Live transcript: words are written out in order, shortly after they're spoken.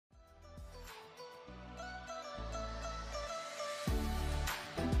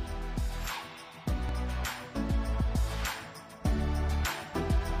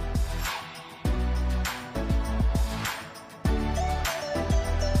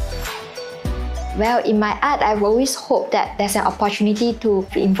Well, in my art, I've always hoped that there's an opportunity to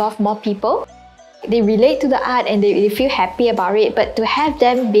involve more people. They relate to the art and they feel happy about it, but to have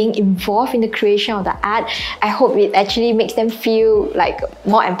them being involved in the creation of the art, I hope it actually makes them feel like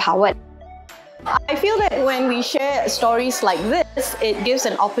more empowered. I feel that when we share stories like this, it gives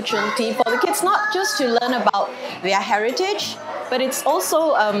an opportunity for the kids not just to learn about their heritage, but it's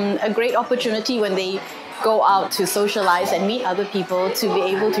also a great opportunity when they go out to socialize and meet other people to be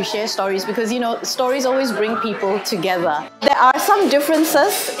able to share stories, because stories always bring people together. There are some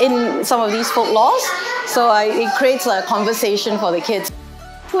differences in some of these folklores, so it creates a conversation for the kids.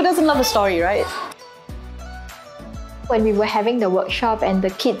 Who doesn't love a story, right? When we were having the workshop and the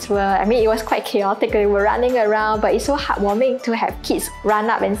kids were, it was quite chaotic, they were running around, but it's so heartwarming to have kids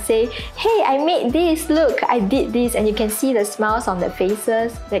run up and say, hey, I made this, look, I did this, and you can see the smiles on their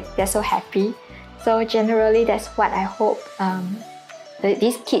faces, like they're so happy. So generally, that's what I hope that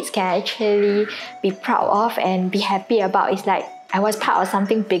these kids can actually be proud of and be happy about. It's like, I was part of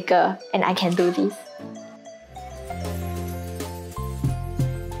something bigger and I can do this.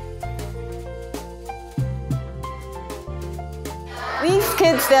 These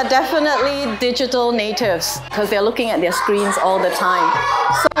kids, they're definitely digital natives because they're looking at their screens all the time.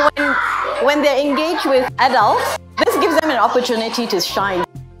 So when they're engaged with adults, this gives them an opportunity to shine.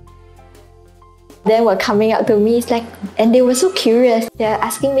 They were coming up to me, and they were so curious. They're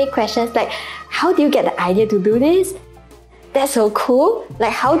asking me questions like, how do you get the idea to do this? That's so cool.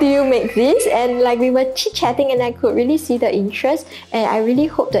 Like, how do you make this? And we were chit-chatting and I could really see the interest, and I really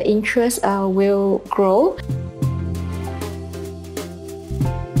hope the interest will grow.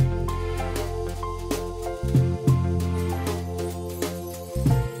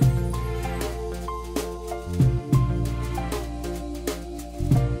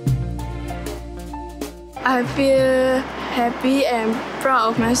 I feel happy and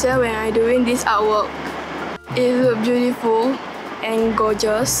proud of myself when I'm doing this artwork. It looks beautiful and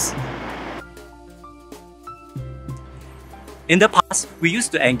gorgeous. In the past, we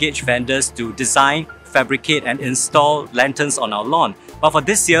used to engage vendors to design, fabricate and install lanterns on our lawn. But for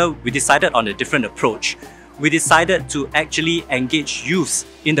this year, we decided on a different approach. We decided to actually engage youths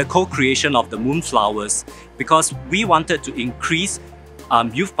in the co-creation of the Moonflowers because we wanted to increase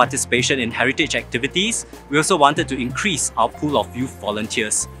youth participation in heritage activities. We also wanted to increase our pool of youth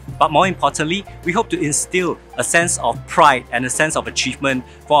volunteers. But more importantly, we hope to instill a sense of pride and a sense of achievement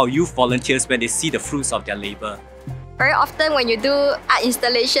for our youth volunteers when they see the fruits of their labour. Very often when you do art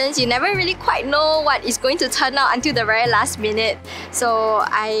installations, you never really quite know what is going to turn out until the very last minute. So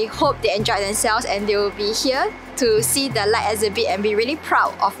I hope they enjoy themselves and they will be here to see the light exhibit and be really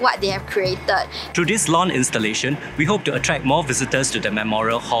proud of what they have created. Through this lawn installation, we hope to attract more visitors to the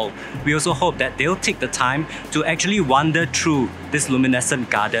Memorial Hall. We also hope that they'll take the time to actually wander through this luminescent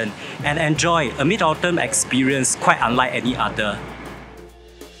garden and enjoy a mid-autumn experience quite unlike any other.